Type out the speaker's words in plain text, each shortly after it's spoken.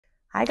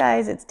Hi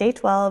guys, it's day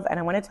 12 and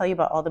I want to tell you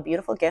about all the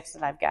beautiful gifts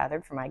that I've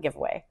gathered for my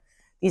giveaway.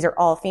 These are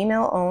all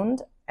female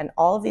owned and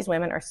all of these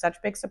women are such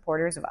big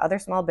supporters of other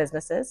small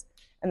businesses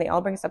and they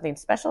all bring something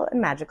special and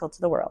magical to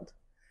the world.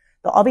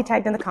 They'll all be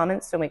tagged in the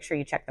comments, so make sure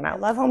you check them out. I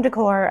love home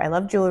decor, I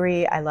love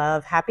jewelry, I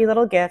love happy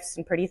little gifts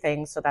and pretty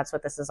things, so that's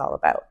what this is all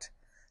about.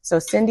 So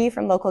Cindy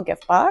from Local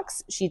Gift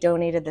Box, she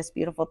donated this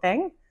beautiful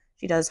thing.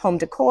 She does home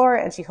decor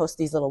and she hosts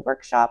these little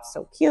workshops,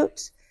 so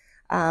cute.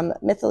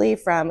 Mithili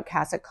from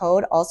Casa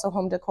Code, also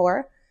home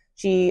decor.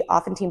 She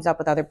often teams up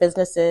with other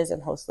businesses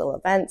and hosts little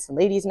events and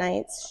ladies'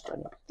 nights. She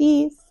donated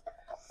these.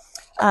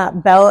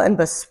 Belle and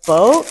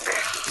Bespoke,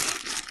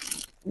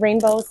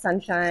 rainbows,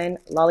 sunshine,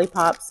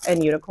 lollipops,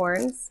 and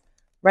unicorns,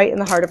 right in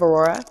the heart of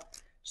Aurora.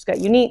 She's got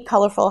unique,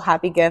 colorful,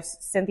 happy gifts.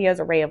 Cynthia's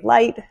a ray of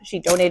light. She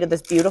donated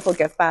this beautiful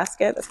gift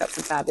basket that's got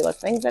some fabulous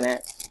things in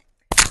it.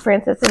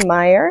 Francis and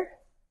Meyer,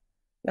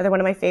 another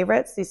one of my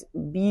favorites, these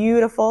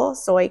beautiful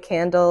soy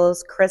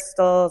candles,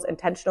 crystals,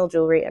 intentional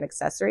jewelry, and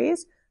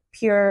accessories.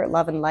 Pure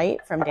love and light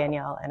from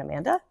Danielle and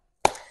Amanda.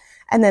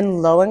 And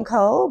then Low &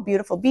 Co.,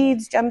 beautiful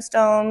beads,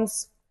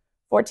 gemstones,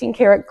 14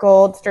 karat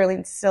gold,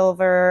 sterling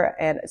silver,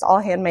 and it's all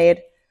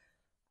handmade.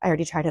 I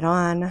already tried it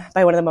on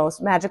by one of the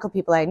most magical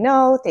people I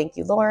know. Thank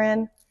you,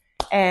 Lauren.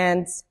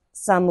 And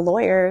some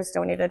lawyers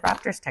donated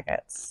Raptors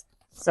tickets.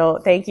 So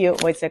thank you,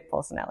 Wojciech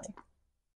Polsonelli.